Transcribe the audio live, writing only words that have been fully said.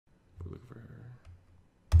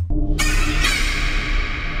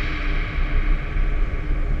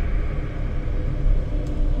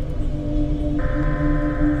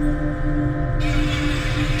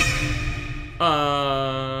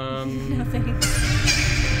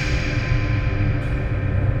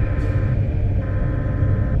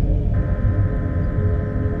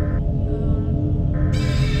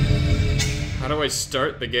do I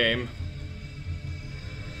start the game?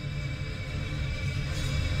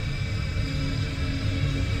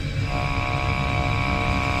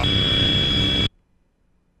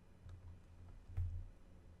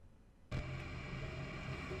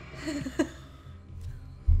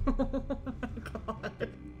 Oh my god.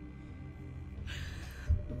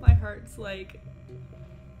 My heart's like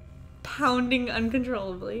pounding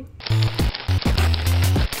uncontrollably.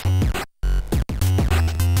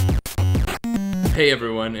 Hey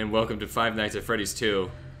everyone, and welcome to Five Nights at Freddy's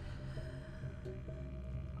 2.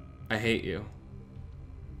 I hate you.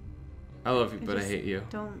 I love you, but I hate you.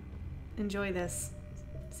 Don't enjoy this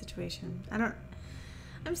situation.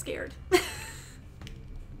 I'm scared.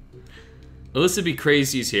 Alyssa B.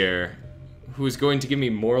 Crazy's here, who is going to give me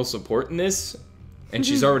moral support in this, and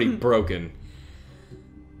she's already broken.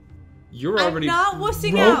 You're already I'm not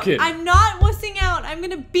wussing broken. out. I'm not wussing out. I'm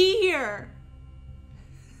gonna be here.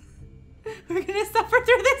 We're gonna suffer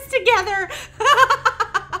through this together.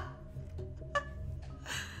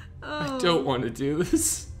 I don't want to do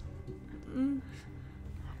this.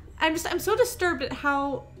 I'm so disturbed at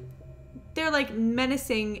how they're like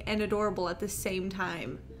menacing and adorable at the same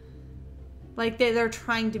time. Like they're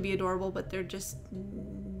trying to be adorable, but they're just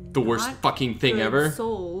The worst fucking thing good ever.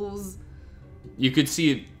 Souls. You could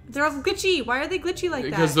see. They're all glitchy. Why are they glitchy like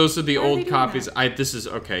that? Because those are the Why are they old doing copies. that? This is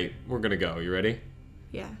okay. We're gonna go. You ready?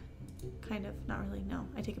 Yeah, kind of. Not really. No,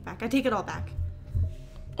 I take it back. I take it all back.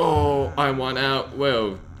 Oh, I want out.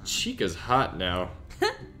 Whoa, Chica's hot now.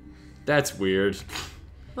 That's weird.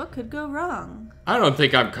 What could go wrong? I don't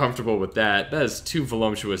think I'm comfortable with that. That is too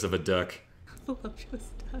voluptuous of a duck. Voluptuous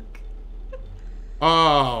duck.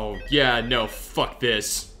 Oh, yeah, no, fuck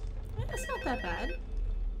this. That's not that bad.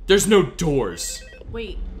 There's no doors.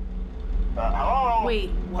 Wait. Hello? Wait,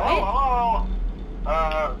 what? Hello?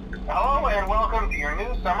 Hello and welcome to your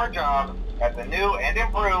new summer job at the new and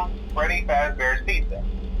improved FREDDY'S Pizza.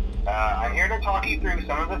 I'm here to talk you through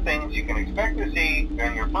some of the things you can expect to see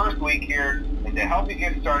during your first week here and to help you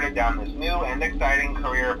get started down this new and exciting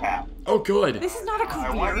career path. Oh, good. This is not a career.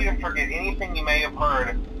 I want you to forget anything you may have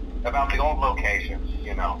heard about the old locations,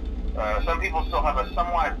 you know. Some people still have a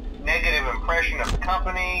somewhat negative impression of the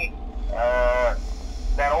company.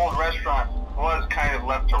 That old restaurant was kind of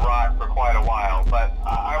left to rot for quite a while, but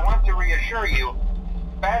I want to reassure you,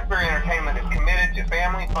 Fazbear Entertainment is committed to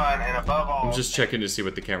family fun and above all... I'm just checking to see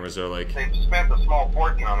what the cameras are like. They've spent a small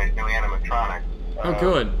fortune on these new animatronics. Oh,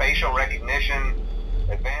 good. Facial recognition.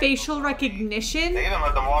 Facial recognition? They even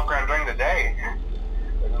let them walk around during the day.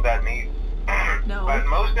 Isn't that neat? No. But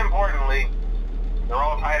most importantly, they're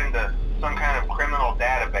all tied into some kind of criminal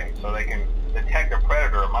database so they can detect a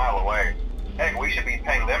predator a mile away. Heck, we should be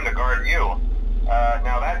paying them to guard you.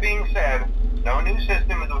 Now that being said, no new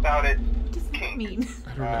system is without its kink. I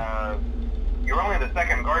don't know. You're only the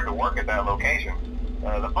second guard to work at that location.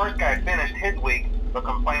 The first guy finished his week but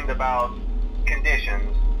complained about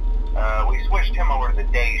conditions. We switched him over to the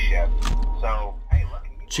day shift. So, hey, look.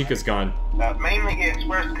 Chica's gone. Mainly he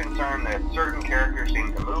expressed concern that certain characters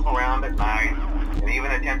seemed to move around at night and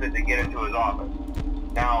even attempted to get into his office.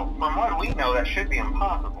 Now, from what we know, that should be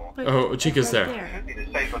impossible. But Oh, Chica's right there. It should be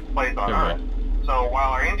the safest place on Never Earth. mind. So while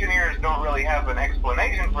our engineers don't really have an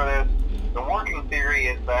explanation for this, the working theory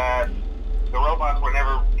is that the robots were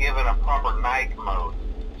never given a proper night mode.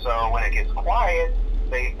 So when it gets quiet,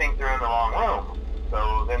 they think they're in the wrong room.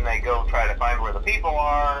 So then they go try to find where the people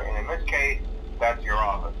are, and in this case, that's your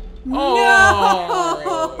office. Oh.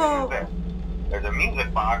 No! There's a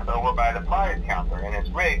music box over by the prize counter, and it's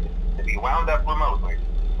rigged to be wound up remotely.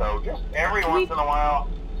 So just every once in a while,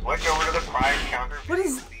 switch over to the prize counter. What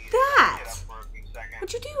is that?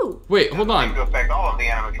 What'd you do? Wait, hold It doesn't seem to on. affect all of the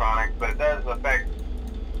animatronics, but it does affect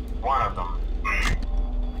one of them.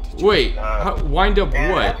 Wait, wind up And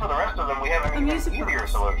as what? for the rest of them, we have an music even easier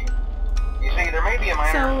box. solution. You see, there may be a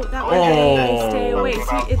minor... So that way they stay awake. Something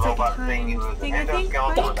So about it's like a robots time saying he was an thing, I think,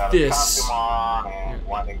 endoskeleton right? without This. a costume on and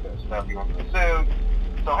wanting to stuff you into the suit.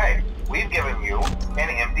 So hey, we've given you an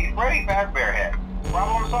empty Freddy Fazbear head.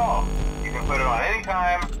 Problem solved. You can put it on any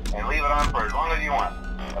time and leave it on for as long as you want.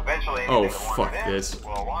 Eventually, Oh, anything that fuck wanders in this.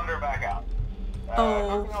 will wander back out.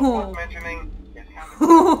 Oh. Something else worth mentioning is kind of the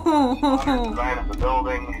modern design of the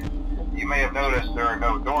building. You may have noticed there are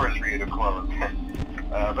no doors for you to close.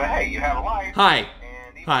 But hey, you have a light. Hi. And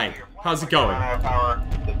even Hi. though your How's it flashlight going? run out of power,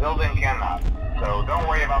 the building cannot. So don't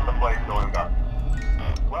worry about the place going dark.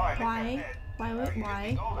 Well, I think Why? that's it.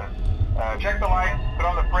 Why? Golden. Check the lights, put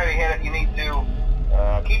on the Freddy head if you need to.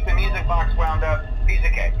 Keep the music box wound up. Piece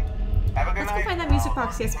of cake. Have a good Let's night. go find that music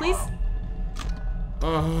box, yes, please.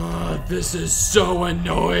 This is so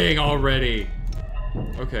annoying already.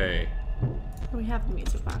 Okay. We have the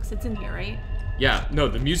music box. It's in here, right? Yeah, no,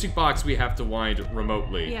 the music box we have to wind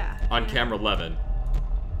remotely. Yeah. On camera 11.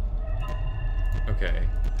 Okay.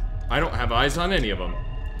 I don't have eyes on any of them.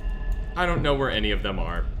 I don't know where any of them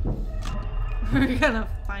are. We're gonna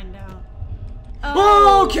find out.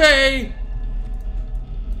 Oh! Okay!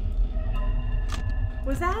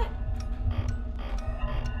 Was that?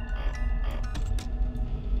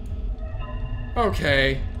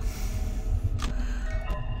 Okay.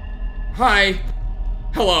 Hi.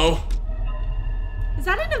 Hello. Is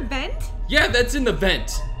that an event? Yeah, that's in the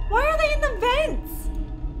vent. Why are they in the vents?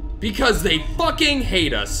 Because they fucking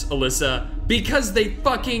hate us, Alyssa. Because they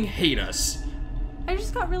fucking hate us. I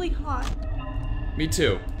just got really hot. Me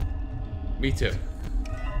too. Me too.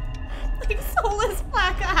 Like soulless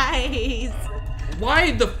black eyes.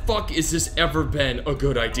 Why the fuck is this ever been a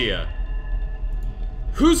good idea?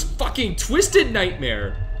 Whose fucking twisted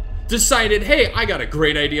nightmare decided, hey, I got a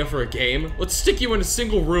great idea for a game. Let's stick you in a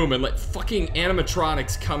single room and let fucking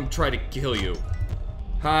animatronics come try to kill you.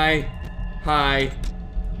 Hi. Hi.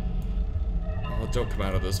 Oh, don't come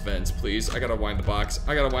out of those vents, please. I gotta wind the box.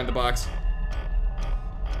 I gotta wind the box.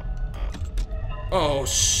 Oh,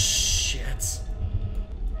 shit.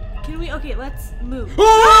 Can we? Okay, let's move.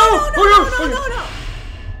 Oh! No.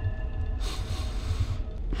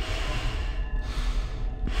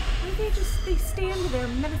 Why do they stand there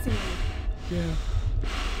menacingly? Yeah.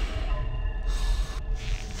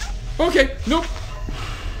 Okay, nope.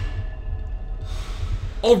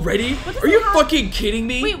 Already? Are you fucking kidding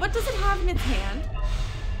me? Wait, what does it have in its hand?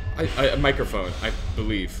 A microphone, I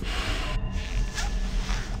believe.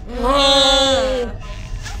 Oh!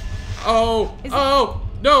 Oh!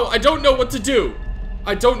 No, I don't know what to do.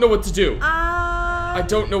 I don't know what to do. I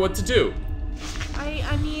don't know what to do.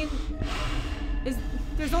 I mean,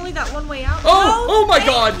 there's only that one way out. Oh! No, Oh my thank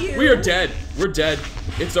god! you. We are dead. We're dead.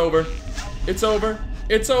 It's over. It's over.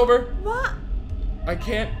 It's over. What? I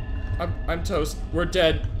can't. I'm toast. We're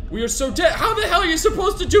dead. We are so dead. How the hell are you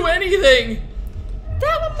supposed to do anything?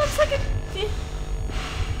 That one looks like a...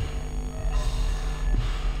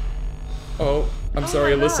 Oh, I'm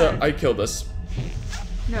sorry, my Alyssa. God. I killed us.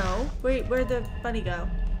 No. Wait, where'd the bunny go?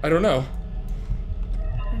 I don't know.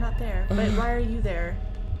 You're not there. But why are you there?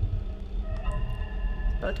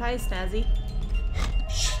 Bow tie, snazzy.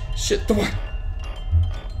 Shit, the one.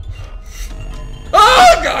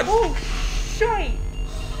 Oh, God! Oh, shite.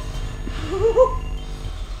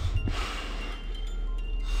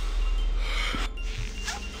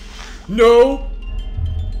 No!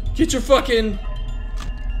 Get your fucking...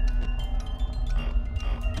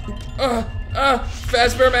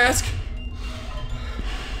 Fazbear mask!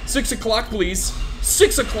 6 o'clock, please.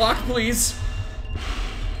 6 o'clock, please.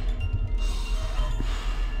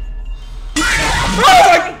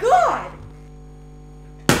 Oh my god!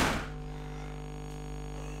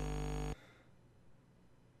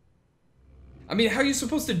 I mean, how are you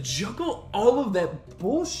supposed to juggle all of that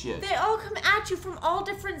bullshit? They all come at you from all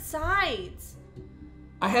different sides.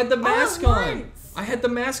 I had the mask All at on. once. I had the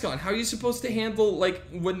mask on. How are you supposed to handle, like,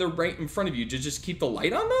 when they're right in front of you? To just keep the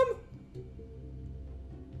light on them?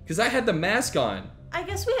 Because I had the mask on. I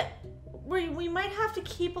guess we might have to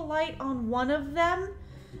keep a light on one of them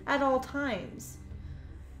at all times.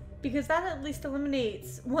 Because that at least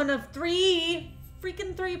eliminates one of three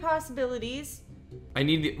possibilities.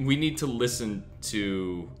 We need to listen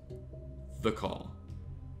to the call.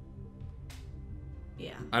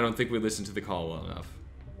 Yeah. I don't think we listened to the call well enough.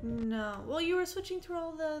 No. Well, you were switching through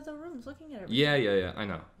all the rooms, looking at everything. Yeah, I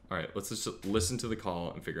know. All right, let's just listen to the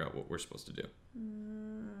call and figure out what we're supposed to do.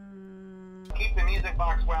 Keep the music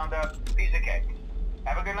box wound up. Piece of cake.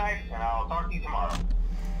 Have a good night, and I'll talk to you tomorrow.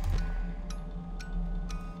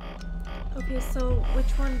 Okay, so which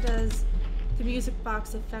one does the music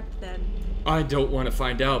box affect then? I don't want to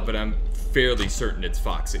find out, but I'm fairly certain it's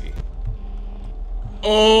Foxy.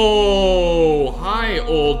 Oh, hi,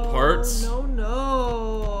 old parts.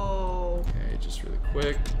 No. Okay, just really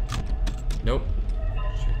quick. Nope.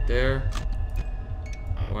 Right there.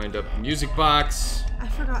 Wind up the music box. I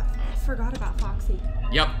forgot about Foxy.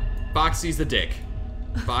 Yep, Foxy's the dick.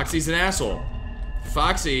 Foxy's an asshole.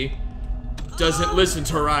 Foxy doesn't listen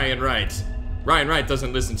to Ryan Wright. Ryan Wright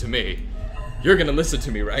doesn't listen to me. You're gonna listen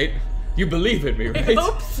to me, right? You believe in me, right? I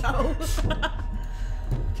hope so.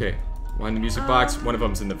 Okay, wind the music box. One of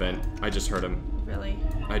them's in the vent. I just heard him. Really?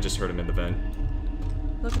 I just heard him in the vent.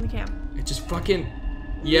 Look in the cam. It just fucking...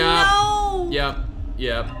 Yeah. No!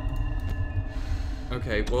 Yep.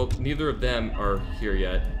 Okay, well, neither of them are here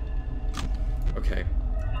yet. Okay.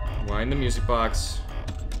 Wind the music box.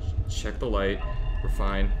 Check the light. We're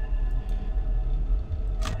fine.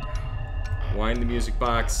 Wind the music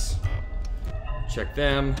box. Check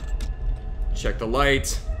them. Check the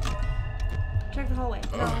light. Check the hallway.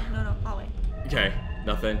 No, hallway. Okay,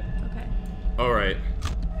 nothing. Okay. Alright.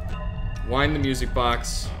 Wind the music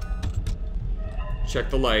box. Check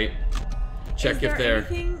the light. Check if they're...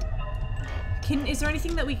 Is there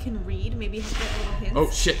anything that we can read? Maybe get little hints? Oh,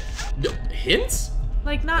 shit. No, hints?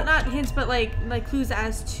 Like, not hints, but like clues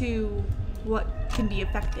as to what can be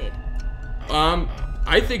affected.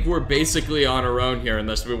 I think we're basically on our own here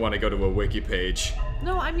unless we want to go to a wiki page.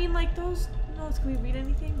 No, I mean like those. Can we read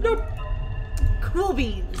anything? Nope. Cool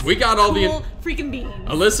beans. We got all cool freaking beans.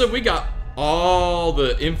 Alyssa, we got all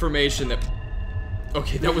the information that...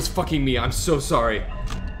 Okay, that was fucking me. I'm so sorry.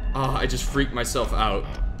 I just freaked myself out.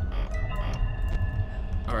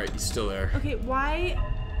 Alright, he's still there. Okay, why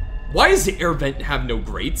does the air vent have no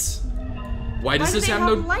grates? Why does this have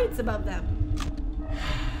no lights above them?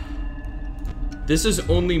 This is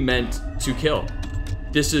only meant to kill.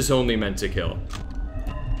 This is only meant to kill.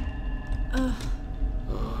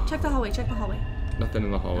 Check the hallway, check the hallway. Nothing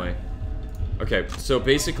in the hallway. Okay, so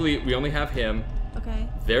basically we only have him. Okay.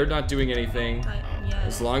 They're not doing anything.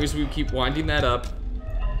 As long as we keep winding that up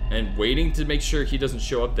and waiting to make sure he doesn't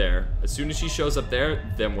show up there. As soon as he shows up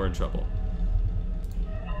there, then we're in trouble.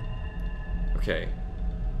 Okay.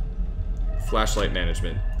 Flashlight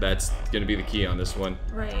management. That's gonna be the key on this one.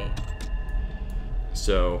 Right.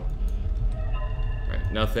 So,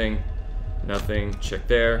 alright, nothing. Nothing. Check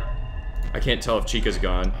there. I can't tell if Chica's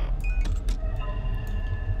gone.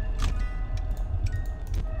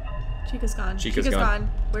 Chica's gone. Chica's gone.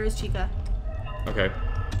 Where is Chica? Okay.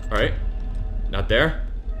 Alright. Not there.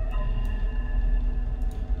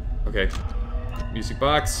 Okay. Music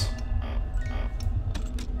box.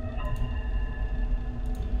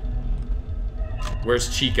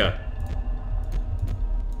 Where's Chica?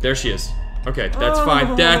 There she is. Okay, that's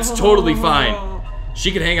fine. That's totally fine.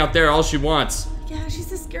 She can hang out there all she wants. Yeah, she's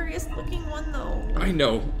the scariest looking one though. I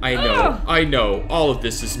know. I know. All of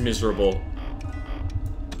this is miserable.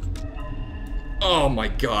 Oh my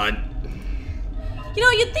god. You know,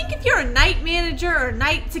 you'd think if you're a night manager or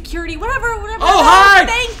night security, whatever. Oh, hi!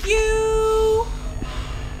 Thank you!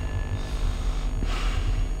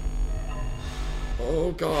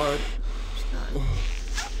 Oh god.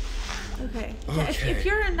 Okay. If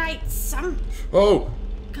you're a night Oh.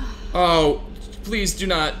 God. Oh. Please do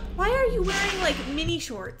not. Why are you wearing like mini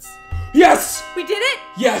shorts? Yes! We did it?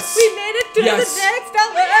 Yes! We made it to the next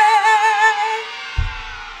element!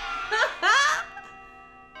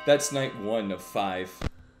 That's night 1 of 5.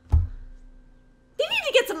 They need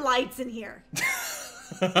to get some lights in here.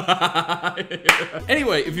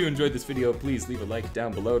 Anyway, if you enjoyed this video, please leave a like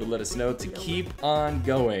down below to let us know to keep on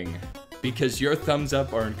going. Because your thumbs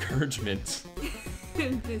up are encouragement.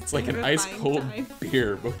 It's like an ice cold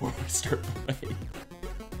beer before we start playing.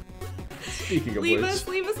 Speaking of which,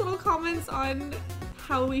 leave us little comments on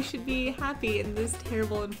how we should be happy in this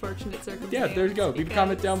terrible, unfortunate circumstance. Yeah, there you go. Leave a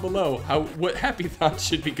comment down below what happy thoughts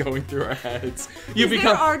should be going through our heads. There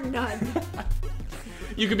are none.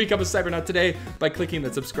 You can become a Cybernaut today by clicking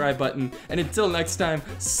that subscribe button. And until next time,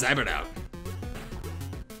 Seibert out.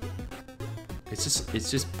 It's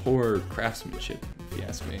just poor craftsmanship, if you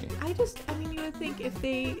ask me. I mean, you would think if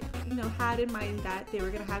they, had in mind that they were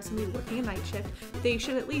gonna have somebody working a night shift, they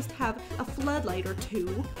should at least have a floodlight or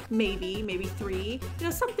 2, maybe 3,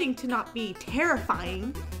 something to not be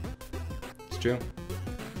terrifying. It's true.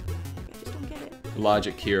 I just don't get it.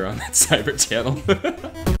 Logic here on that Cybert channel.